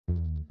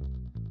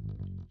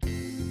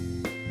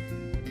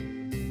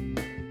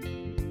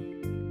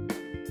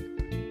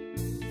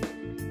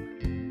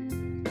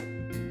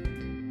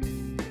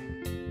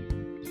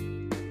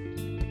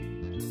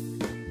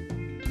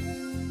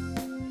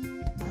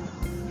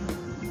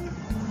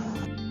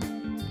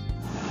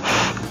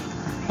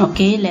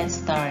Okay, let's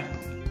start.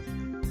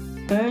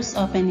 First,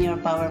 open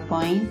your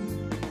PowerPoint.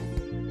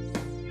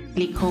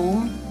 Click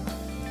Home.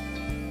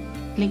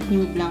 Click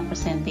New Blank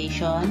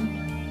Presentation.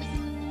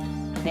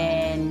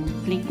 Then,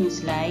 click New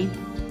Slide.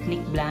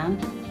 Click Blank.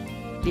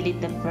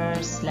 Delete the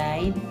first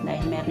slide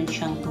dahil meron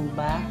siyang 2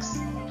 box.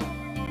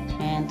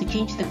 And to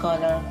change the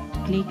color,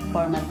 click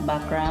Format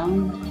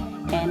Background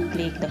and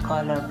click the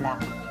color black.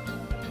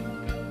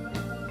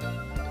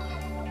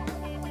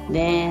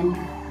 Then,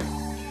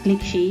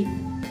 click Shape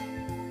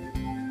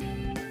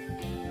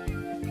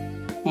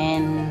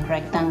and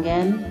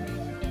Rectangle.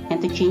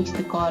 And to change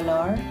the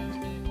color,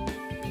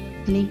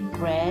 click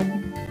Red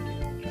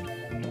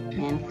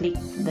and click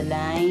the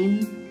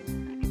line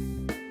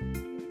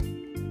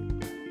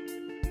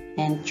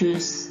and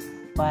choose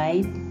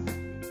White.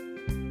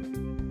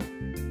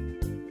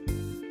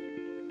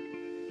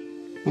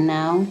 And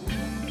now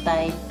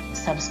type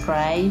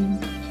subscribe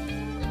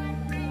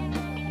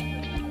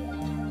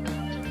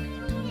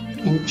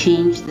and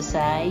change the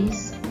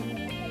size.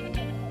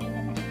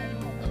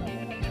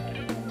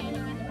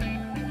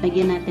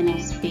 Lagyan natin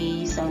ng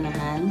space sa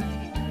unahan.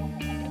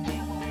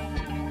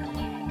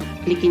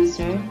 Click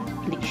Insert,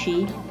 click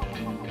Shape,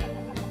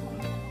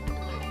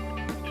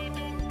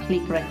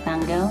 click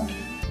Rectangle,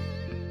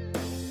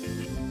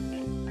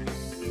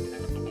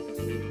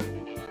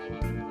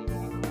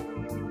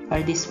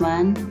 or this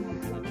one.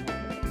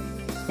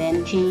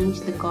 Then change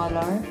the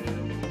color.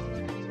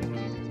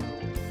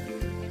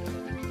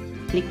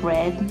 Click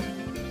Red.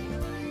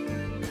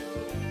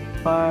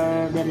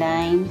 For the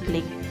line,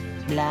 click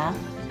Black.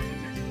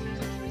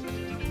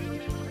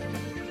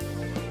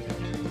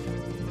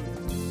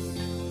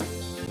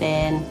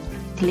 Then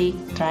click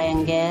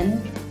Triangle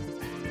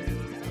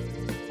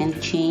and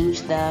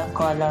change the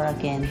color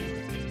again.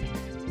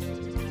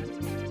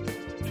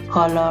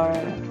 Color,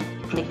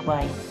 click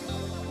White.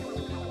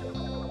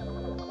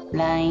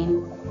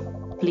 Line,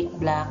 click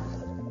Black.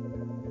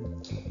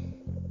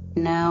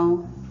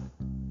 Now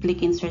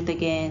click Insert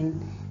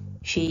again,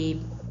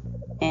 Shape,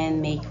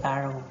 and make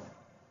arrow.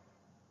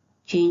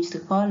 Change the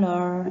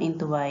color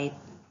into white.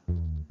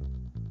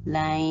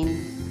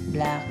 Line,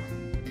 black.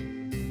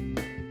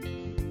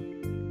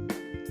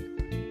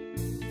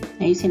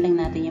 Ayusin lang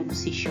natin yung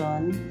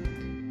position.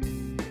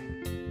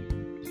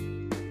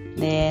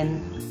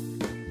 Then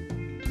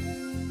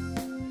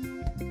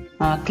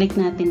click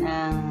natin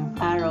ang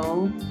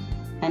arrow,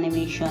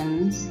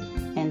 animations,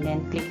 and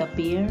then click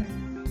appear.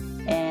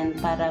 And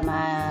para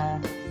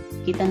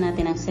makita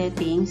natin ang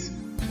settings,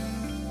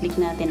 click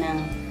natin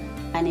ang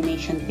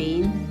animation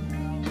pane.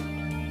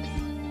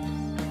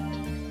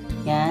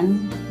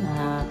 Yan,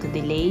 to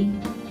delay,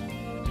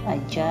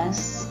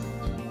 adjust,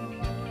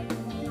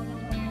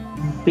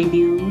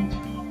 preview.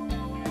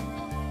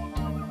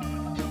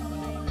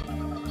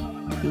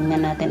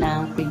 Tingnan natin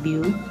ang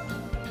preview.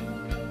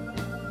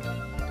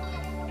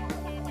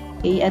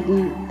 I-add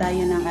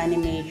tayo ng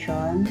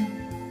animation.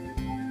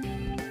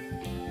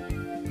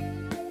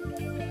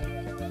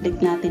 Click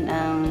natin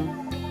ang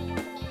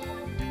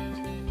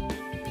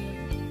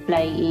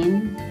fly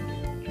in.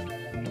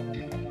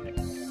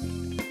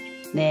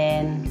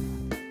 Then,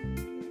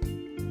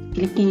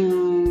 click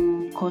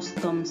yung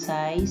custom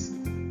size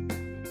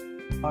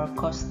or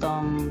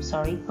custom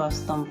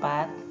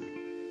path.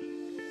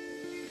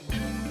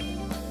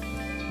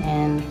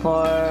 And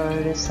for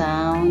the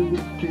sound,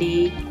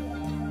 click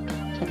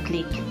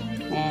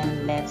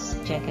and let's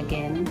check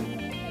again.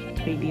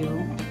 Preview.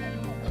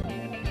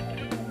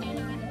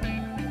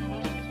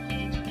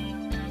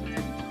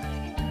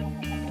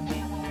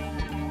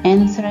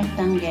 And sa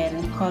rectangle,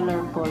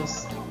 color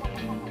pulse.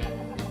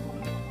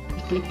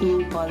 I-click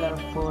yung color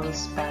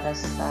pulse para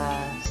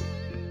sa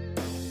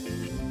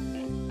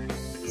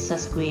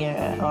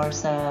square or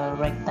sa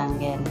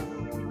rectangle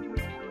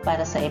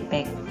para sa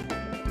effect.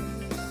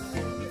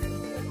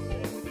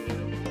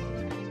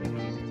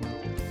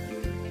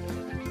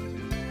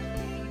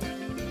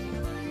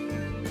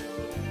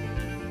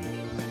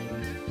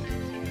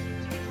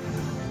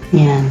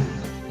 Yan.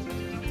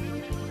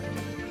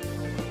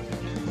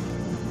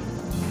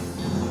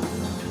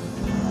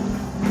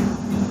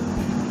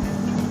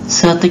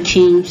 So to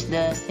change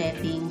the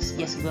settings,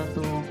 just go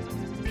to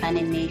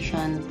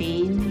animation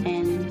pane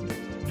and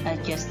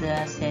adjust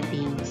the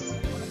settings.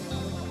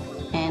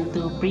 And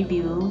to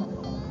preview,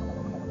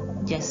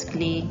 just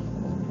click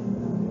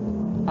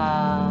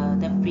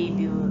the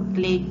preview,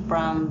 click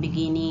from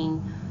beginning,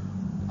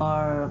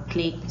 or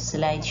click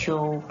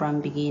slideshow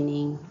from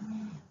beginning,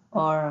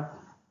 or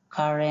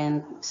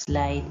current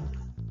slide.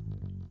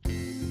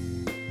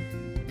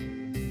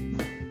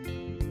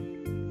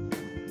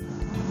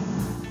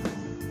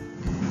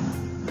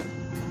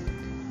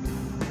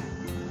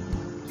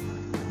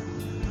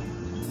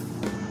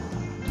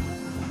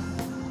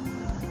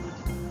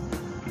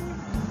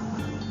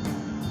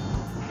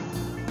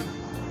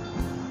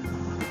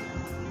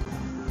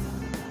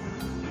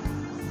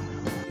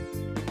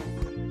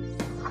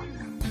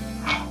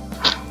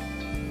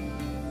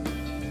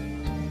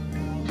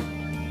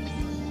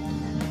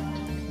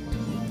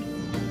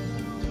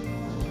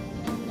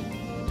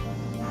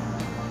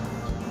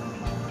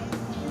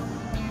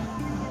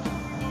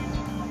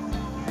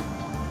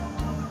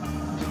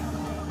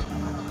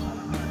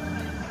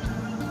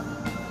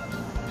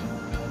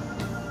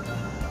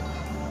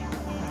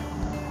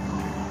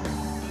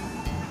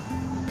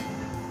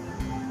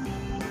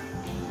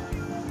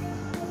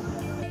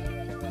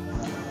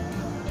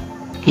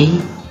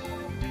 Okay.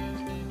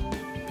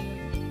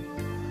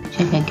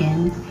 Check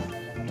again.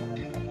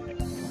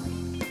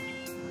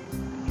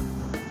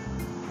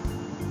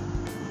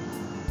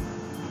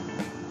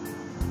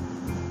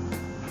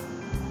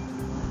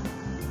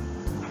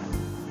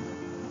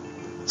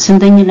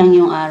 Sundan nyo lang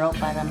yung araw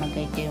para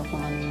mag-guide kayo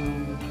kung ano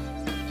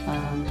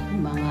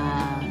yung mga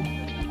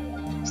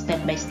step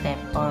by step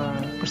or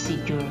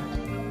procedure.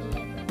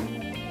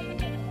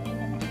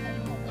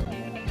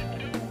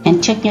 And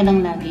check nyo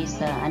lang lagi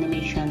sa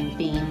animation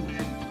pane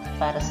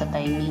para sa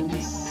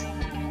timings,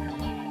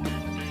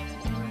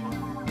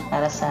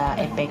 para sa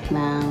effect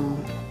ng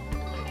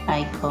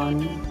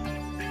icon.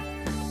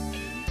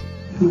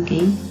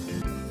 Okay.